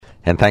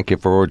And thank you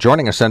for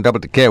joining us on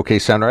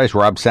WKOK Sunrise.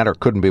 Rob Center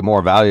couldn't be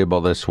more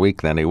valuable this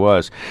week than he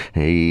was.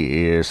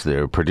 He is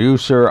the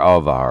producer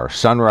of our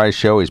Sunrise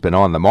show. He's been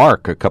on the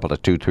mark a couple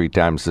of 2-3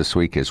 times this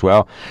week as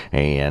well,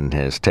 and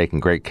has taken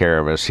great care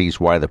of us. He's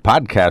why the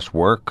podcasts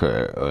work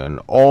on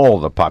all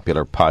the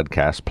popular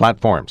podcast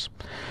platforms.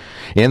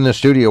 In the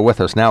studio with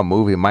us now,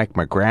 movie Mike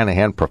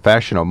McGranaghan,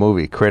 professional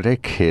movie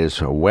critic. His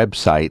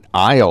website,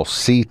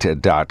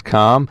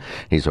 aisleseat.com.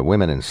 He's a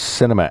women in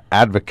cinema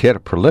advocate, a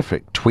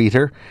prolific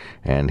tweeter,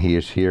 and he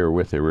is here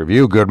with a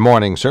review. Good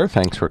morning, sir.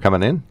 Thanks for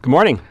coming in. Good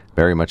morning.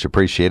 Very much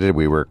appreciated.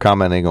 We were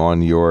commenting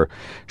on your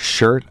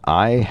shirt.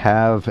 I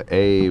have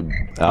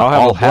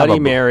I'll have a Bloody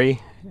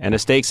Mary. And a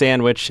steak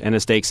sandwich, and a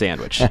steak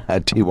sandwich.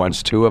 He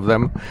wants 2 of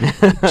them,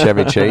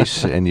 Chevy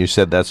Chase, and you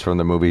said that's from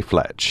the movie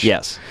Fletch.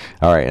 Yes.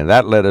 All right, and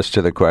that led us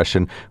to the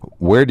question,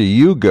 where do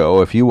you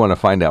go if you want to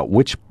find out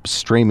which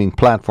streaming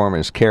platform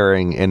is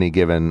carrying any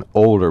given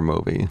older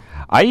movie?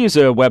 I use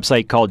a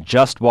website called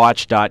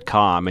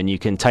justwatch.com, and you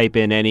can type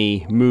in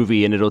any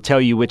movie, and it'll tell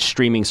you which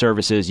streaming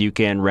services you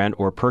can rent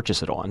or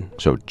purchase it on.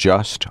 So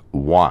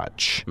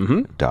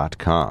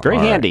justwatch.com. Very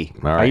handy.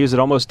 All right. I use it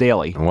almost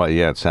daily. Well,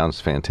 yeah, it sounds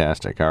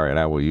fantastic. All right,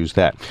 I will use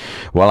that.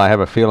 Well, I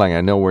have a feeling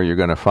I know where you're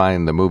going to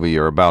find the movie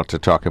you're about to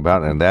talk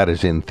about, and that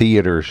is in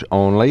theaters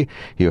only.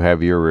 You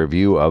have your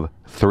review of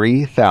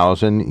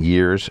 3,000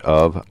 Years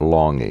of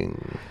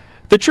Longing.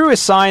 The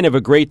truest sign of a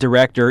great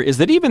director is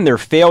that even their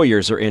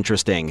failures are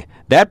interesting.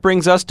 That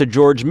brings us to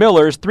George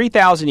Miller's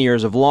 3,000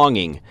 Years of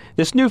Longing.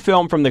 This new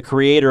film from the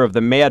creator of the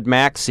Mad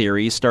Max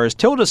series stars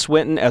Tilda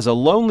Swinton as a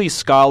lonely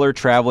scholar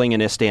traveling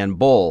in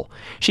Istanbul.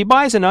 She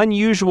buys an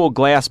unusual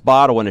glass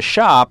bottle in a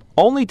shop,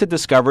 only to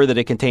discover that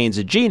it contains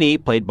a genie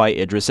played by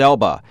Idris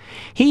Elba.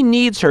 He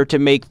needs her to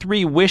make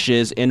 3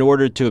 wishes in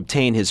order to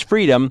obtain his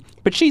freedom,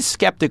 but she's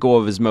skeptical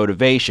of his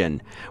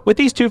motivation. With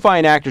these 2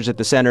 fine actors at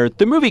the center,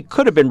 the movie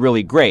could have been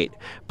really great.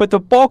 But the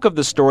bulk of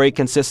the story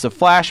consists of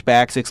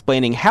flashbacks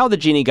explaining how the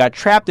genie got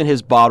trapped in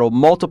his bottle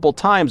multiple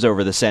times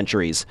over the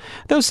centuries.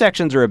 Those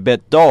sections are a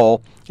bit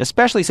dull,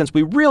 especially since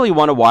we really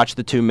want to watch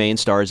the 2 main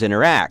stars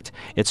interact.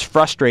 It's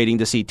frustrating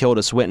to see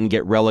Tilda Swinton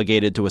get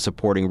relegated to a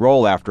supporting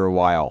role after a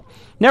while.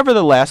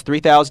 Nevertheless,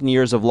 3,000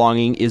 Years of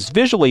Longing is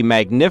visually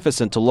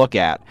magnificent to look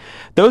at.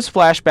 Those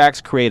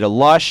flashbacks create a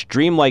lush,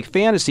 dreamlike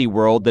fantasy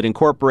world that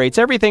incorporates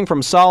everything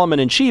from Solomon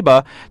and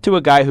Sheba to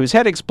a guy whose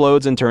head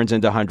explodes and turns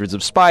into hundreds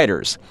of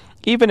spiders.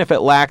 Even if it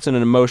lacks an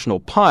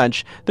emotional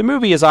punch, the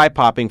movie is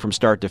eye-popping from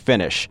start to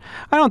finish.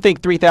 I don't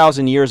think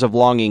 3,000 Years of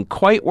Longing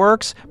quite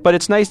works, but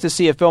it's nice to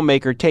see a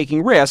filmmaker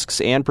taking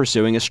risks and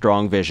pursuing a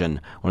strong vision.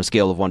 On a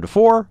scale of 1 to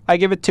 4, I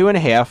give it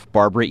 2.5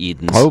 Barbara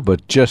Edens. Oh,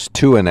 but just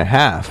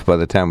 2.5 by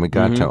the time we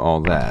got to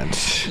all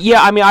that.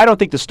 Yeah, I mean, I don't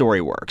think the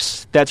story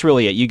works. That's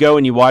really it. You go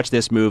and you watch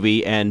this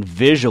movie, and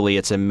visually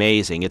it's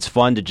amazing. It's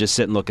fun to just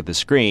sit and look at the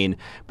screen.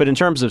 But in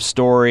terms of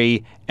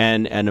story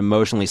and an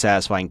emotionally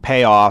satisfying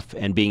payoff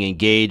and being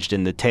engaged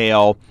in the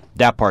tale,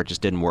 that part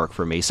just didn't work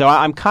for me. So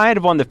I'm kind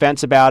of on the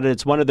fence about it.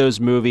 It's one of those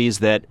movies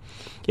that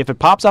if it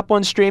pops up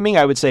on streaming,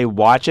 I would say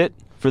watch it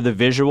for the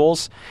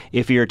visuals.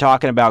 If you're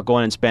talking about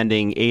going and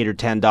spending $8 or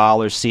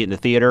 $10 to see it in the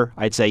theater,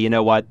 I'd say, you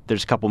know what,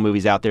 there's a couple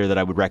movies out there that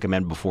I would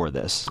recommend before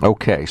this.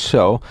 Okay,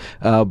 so,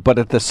 but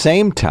at the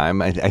same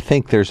time, I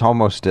think there's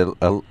almost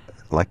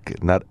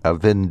not a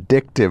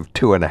vindictive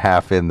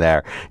 2.5 in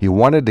there. You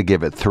wanted to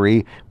give it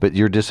 3, but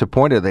you're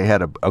disappointed they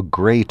had a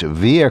great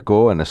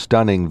vehicle and a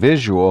stunning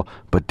visual,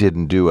 but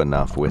didn't do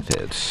enough with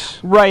it.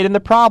 Right, and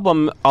the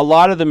problem, a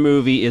lot of the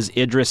movie is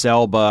Idris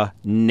Elba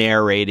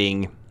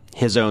narrating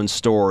his own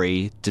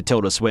story to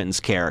Tilda Swinton's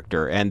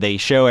character, and they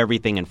show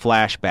everything in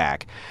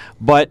flashback.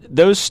 But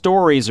those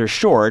stories are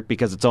short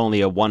because it's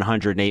only a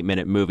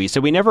 108-minute movie,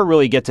 so we never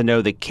really get to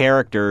know the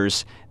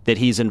characters that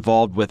he's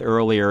involved with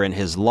earlier in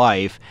his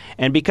life.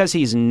 And because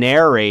he's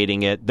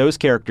narrating it, those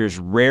characters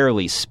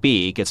rarely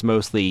speak. It's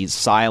mostly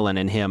silent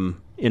and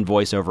him in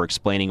voiceover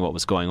explaining what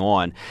was going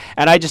on.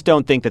 And I just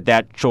don't think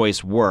that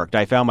choice worked.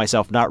 I found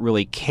myself not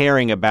really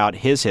caring about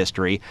his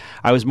history.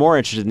 I was more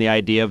interested in the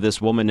idea of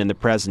this woman in the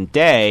present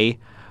day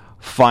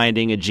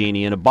finding a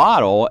genie in a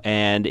bottle,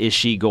 and is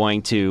she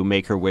going to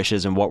make her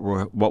wishes, and what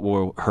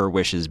will her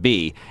wishes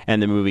be?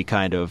 And the movie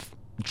kind of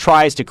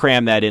tries to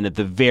cram that in at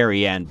the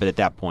very end, but at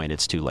that point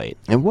it's too late.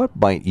 And what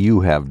might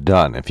you have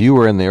done if you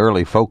were in the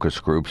early focus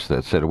groups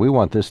that said, we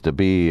want this to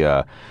be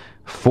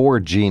 4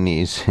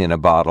 genies in a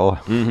bottle,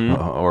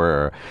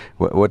 or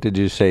what did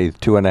you say,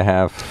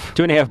 2.5?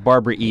 2.5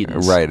 Barbara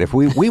Edens. Right. If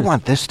we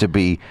want this to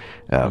be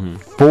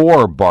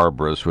 4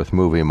 Barbaras with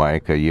Movie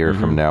Mike a year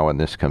from now when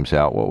this comes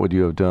out, what would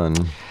you have done?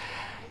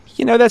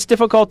 You know, that's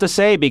difficult to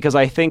say because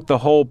I think the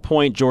whole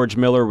point George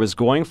Miller was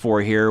going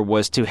for here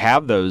was to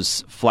have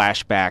those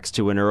flashbacks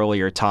to an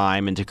earlier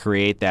time and to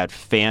create that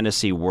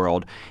fantasy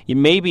world. You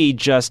maybe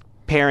just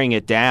paring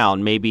it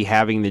down, maybe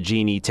having the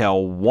genie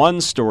tell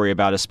one story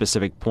about a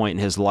specific point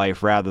in his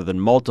life rather than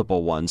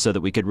multiple ones so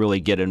that we could really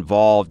get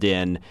involved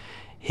in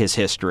his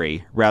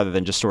history rather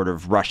than just sort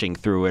of rushing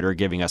through it or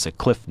giving us a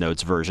Cliff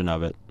Notes version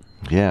of it.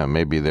 Yeah,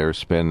 maybe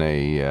there's been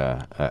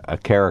a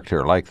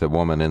character like the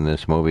woman in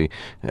this movie,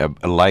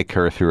 like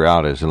her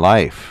throughout his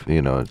life.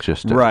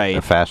 Just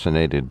a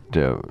fascinated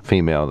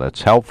female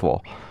that's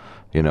helpful,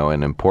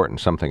 and important,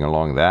 something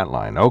along that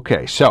line.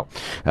 Okay, so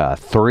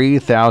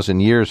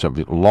 3,000 years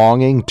of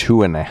longing,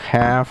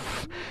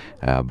 2.5.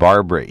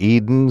 Barbara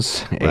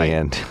Edens,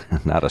 and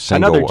not a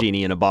single... Another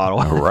genie in a bottle.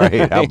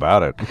 Right, how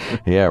about it?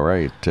 Yeah,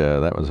 right.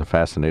 That was a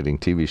fascinating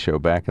TV show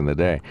back in the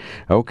day.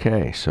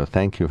 Okay, so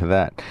thank you for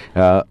that.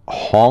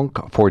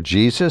 Honk for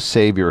Jesus,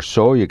 Save Your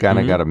Soul. You kind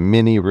of got a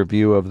mini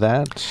review of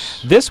that?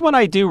 This one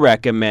I do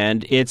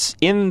recommend. It's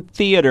in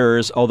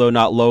theaters, although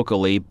not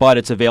locally, but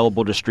it's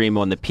available to stream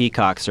on the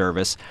Peacock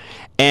service.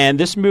 And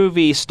this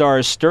movie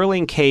stars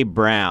Sterling K.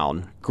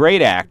 Brown,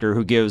 great actor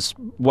who gives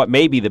what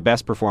may be the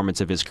best performance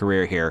of his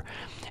career here.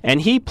 And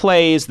he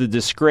plays the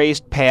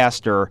disgraced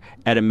pastor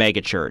at a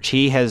megachurch.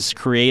 He has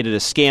created a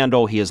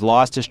scandal. He has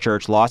lost his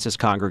church, lost his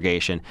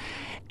congregation,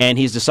 and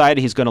he's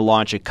decided he's going to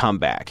launch a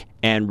comeback.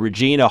 And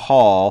Regina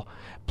Hall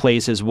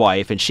plays his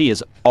wife, and she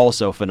is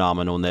also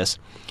phenomenal in this,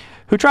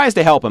 who tries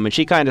to help him. And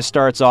she kind of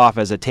starts off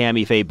as a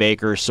Tammy Faye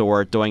Baker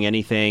sort, doing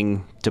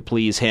anything to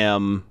please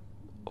him,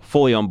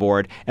 fully on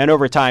board, and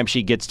over time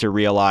she gets to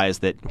realize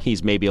that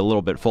he's maybe a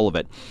little bit full of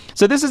it.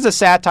 So this is a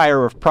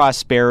satire of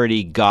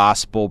prosperity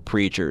gospel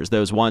preachers,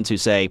 those ones who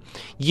say,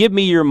 give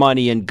me your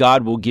money and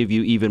God will give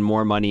you even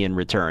more money in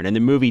return. And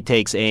the movie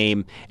takes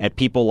aim at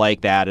people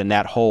like that and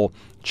that whole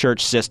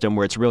church system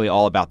where it's really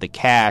all about the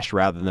cash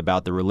rather than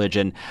about the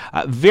religion.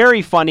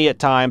 Very funny at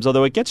times,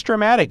 although it gets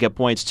dramatic at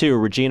points too.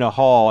 Regina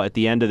Hall at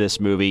the end of this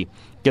movie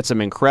gets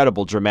some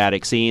incredible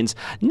dramatic scenes.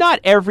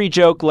 Not every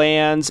joke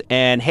lands,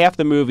 and half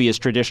the movie is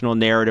traditional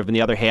narrative, and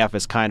the other half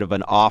is kind of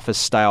an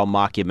Office-style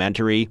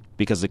mockumentary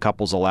because the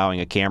couple's allowing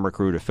a camera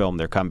crew to film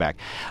their comeback.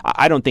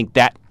 I don't think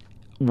that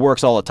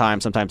works all the time.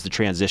 Sometimes the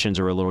transitions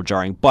are a little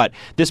jarring, but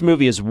this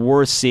movie is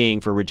worth seeing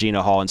for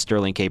Regina Hall and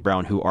Sterling K.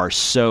 Brown, who are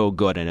so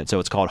good in it.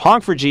 So it's called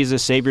Honk for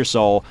Jesus, Save Your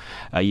Soul.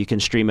 You can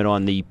stream it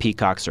on the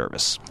Peacock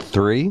service.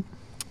 3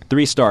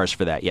 stars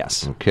for that,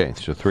 yes. Okay,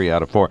 so 3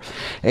 out of 4.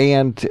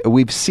 And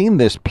we've seen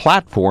this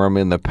platform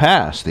in the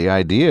past, the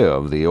idea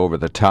of the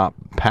over-the-top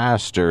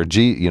pastor, what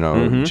do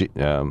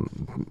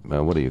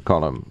you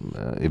call him,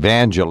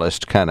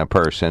 evangelist kind of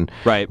person,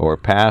 right, or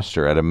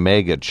pastor at a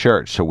mega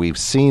church. So we've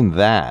seen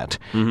that.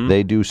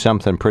 They do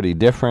something pretty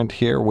different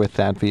here with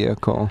that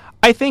vehicle.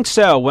 I think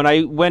so. When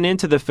I went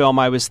into the film,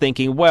 I was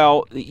thinking,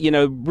 well,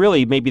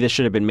 really, maybe this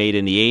should have been made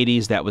in the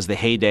 80s. That was the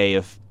heyday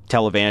of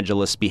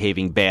televangelists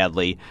behaving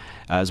badly,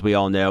 as we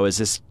all know. Is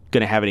this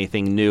going to have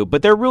anything new?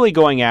 But they're really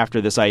going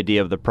after this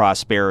idea of the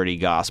prosperity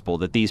gospel,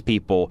 that these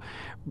people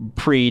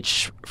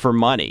preach for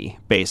money,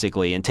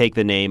 basically, and take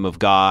the name of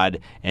God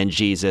and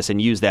Jesus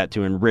and use that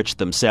to enrich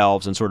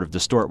themselves and sort of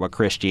distort what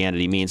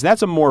Christianity means.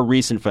 That's a more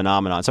recent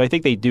phenomenon. So I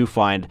think they do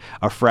find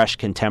a fresh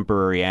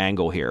contemporary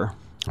angle here.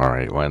 All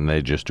right, well, and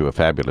they just do a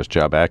fabulous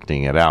job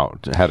acting it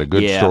out. Had a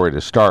good story to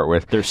start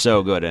with. They're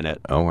so good in it.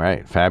 All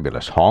right,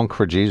 fabulous. Honk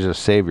for Jesus,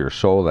 Save Your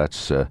Soul.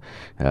 That's 3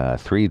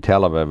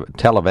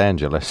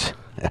 televangelists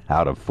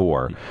out of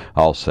 4,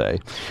 I'll say.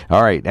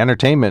 All right,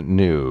 entertainment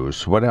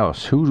news. What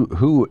else?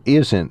 Who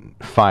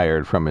isn't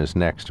fired from his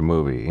next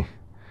movie?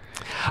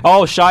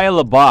 Oh,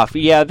 Shia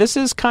LaBeouf. Yeah, this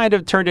has kind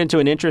of turned into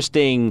an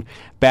interesting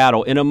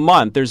battle. In a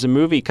month, there's a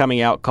movie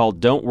coming out called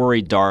Don't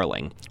Worry,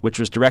 Darling, which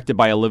was directed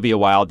by Olivia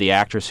Wilde, the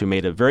actress who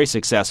made a very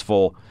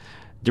successful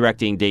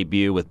directing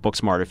debut with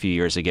Booksmart a few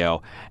years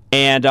ago.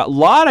 And a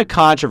lot of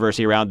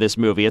controversy around this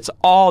movie. It's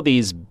all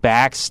these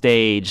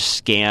backstage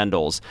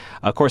scandals.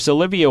 Of course,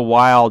 Olivia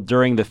Wilde,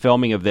 during the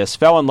filming of this,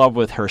 fell in love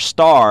with her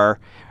star,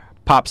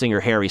 pop singer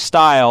Harry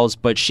Styles,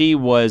 but she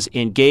was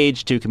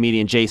engaged to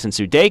comedian Jason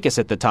Sudeikis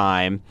at the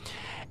time,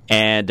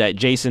 and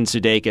Jason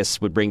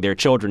Sudeikis would bring their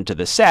children to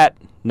the set,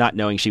 not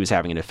knowing she was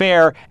having an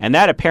affair, and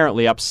that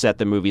apparently upset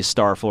the movie's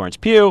star Florence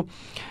Pugh,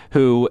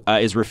 who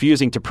is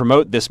refusing to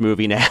promote this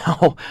movie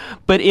now.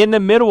 But in the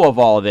middle of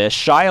all this,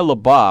 Shia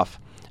LaBeouf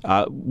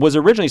was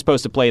originally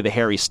supposed to play the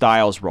Harry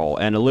Styles role,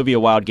 and Olivia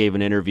Wilde gave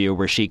an interview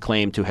where she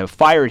claimed to have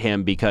fired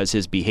him because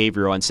his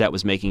behavior on set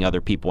was making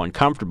other people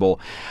uncomfortable.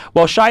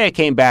 Well, Shia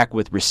came back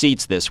with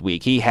receipts this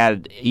week. He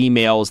had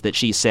emails that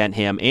she sent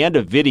him and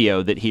a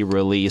video that he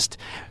released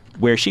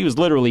where she was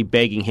literally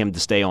begging him to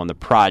stay on the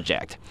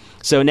project.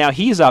 So now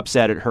he's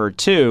upset at her,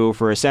 too,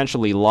 for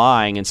essentially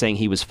lying and saying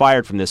he was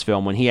fired from this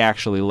film when he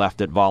actually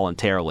left it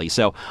voluntarily.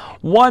 So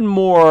one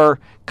more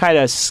kind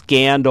of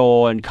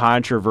scandal and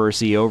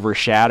controversy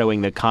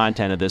overshadowing the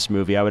content of this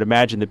movie. I would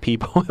imagine the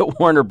people at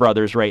Warner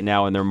Brothers right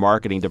now in their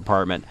marketing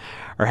department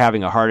are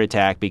having a heart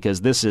attack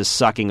because this is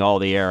sucking all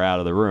the air out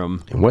of the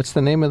room. And what's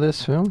the name of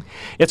this film?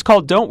 It's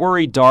called Don't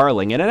Worry,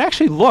 Darling, and it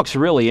actually looks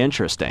really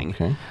interesting.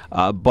 Okay.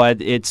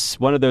 But it's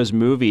one of those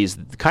movies,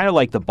 kind of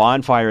like The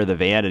Bonfire of the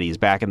Vanities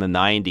back in the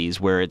 90s,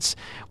 where it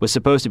was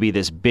supposed to be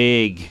this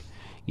big,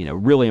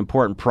 really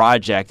important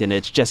project, and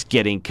it's just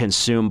getting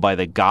consumed by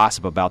the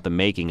gossip about the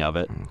making of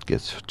it. It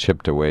gets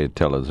chipped away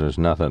till there's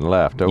nothing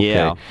left. Okay.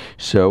 Yeah.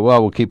 So,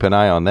 well, we'll keep an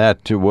eye on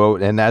that, too. Well,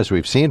 and as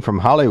we've seen from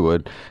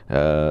Hollywood,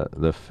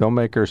 the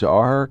filmmakers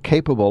are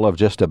capable of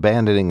just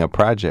abandoning a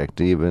project,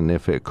 even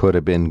if it could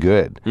have been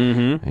good.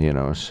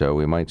 Mm-hmm. So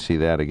we might see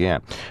that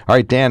again. All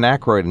right, Dan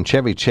Aykroyd and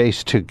Chevy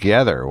Chase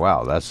together.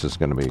 Wow, that's just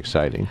going to be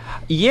exciting.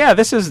 Yeah,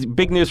 this is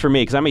big news for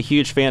me because I'm a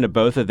huge fan of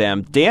both of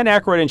them. Dan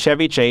Aykroyd and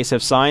Chevy Chase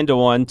have signed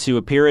on to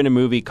appear in a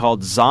movie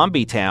called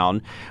Zombie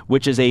Town,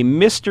 which is a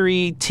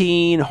mystery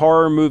teen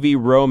horror movie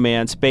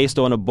romance based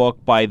on a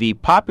book by the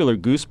popular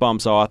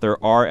Goosebumps author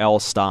R.L.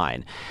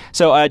 Stine.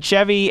 So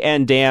Chevy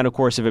and Dan, of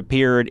course, have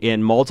appeared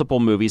in multiple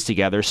movies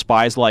together.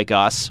 Spies Like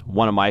Us,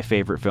 one of my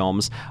favorite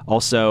films.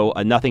 Also,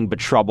 Nothing But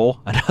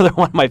Trouble, another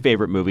one of my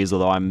favorite movies,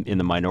 although I'm in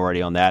the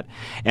minority on that.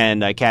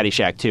 And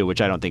Caddyshack 2,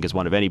 which I don't think is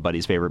one of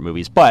anybody's favorite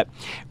movies. But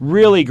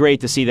really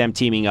great to see them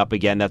teaming up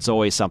again. That's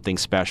always something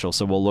special.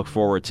 So we'll look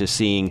forward to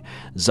seeing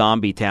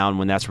Zombie Town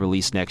when that's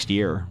released next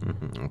year.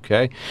 Mm-hmm.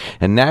 Okay.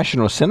 And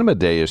National Cinema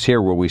Day is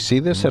here. Will we see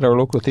this at our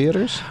local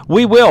theaters?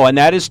 We will, and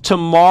that is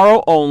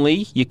tomorrow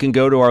only. You can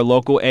go to our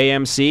local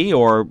AMC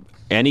or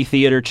any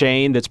theater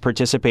chain that's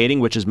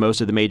participating, which is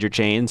most of the major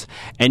chains,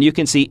 and you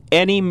can see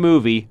any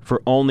movie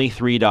for only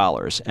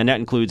 $3. And that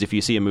includes if you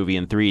see a movie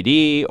in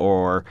 3D,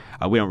 or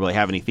we don't really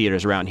have any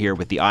theaters around here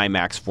with the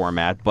IMAX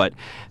format, but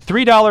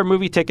 $3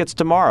 movie tickets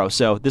tomorrow.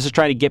 So this is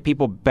trying to get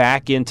people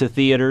back into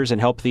theaters and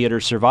help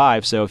theaters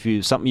survive. So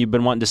if something you've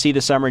been wanting to see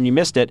this summer and you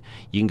missed it,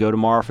 you can go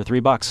tomorrow for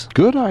 $3.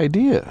 Good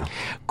idea.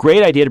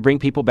 Great idea to bring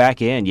people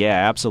back in.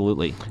 Yeah,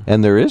 absolutely.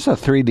 And there is a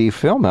 3D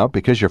film out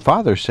because your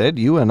father said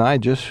you and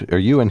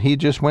he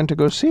just went to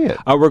go see it.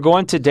 We're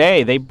going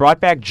today. They brought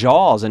back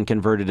Jaws and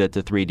converted it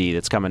to 3D.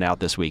 That's coming out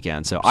this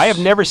weekend. So I have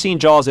never seen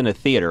Jaws in a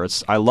theater.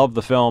 I love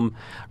the film.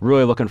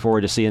 Really looking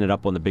forward to seeing it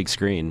up on the big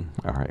screen.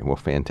 All right. Well,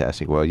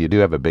 fantastic. Well, you do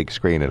have a big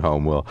screen at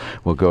home. We'll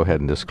go ahead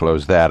and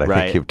disclose that. I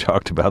think you've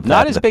talked about that.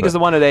 Not as big as the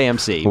one at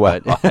AMC. Well,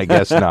 but I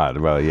guess not.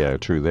 Well, yeah,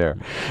 true there.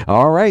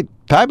 All right.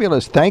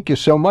 Fabulous. Thank you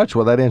so much.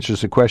 Well, that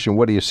answers the question,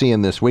 what are you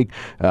seeing this week?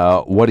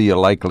 What are you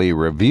likely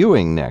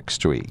reviewing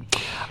next week?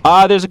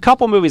 There's a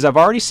couple movies. I've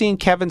already seen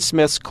Kevin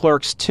Smith's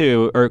Clerks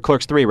 2, or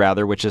Clerks 3,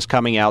 rather, which is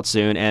coming out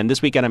soon. And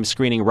this weekend I'm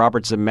screening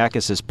Robert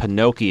Zemeckis'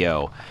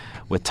 Pinocchio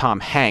with Tom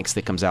Hanks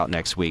that comes out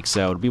next week.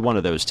 So it'll be one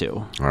of those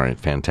two. All right,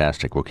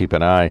 fantastic. We'll keep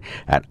an eye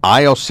at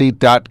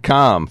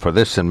aisleseat.com for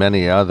this and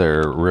many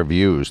other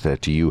reviews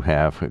that you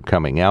have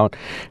coming out.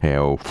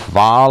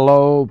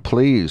 Follow,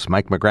 please,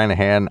 Mike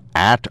McGranaghan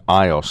at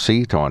Aisle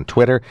Seat on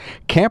Twitter.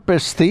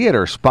 Campus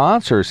Theater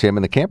sponsors him,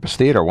 and the Campus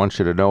Theater wants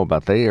you to know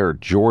about their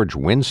George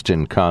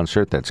Winston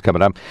concert that's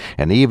coming up.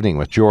 An Evening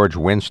with George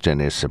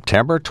Winston is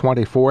September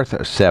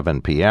 24th,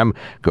 7 p.m.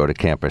 Go to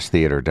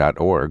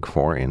campustheater.org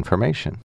for information.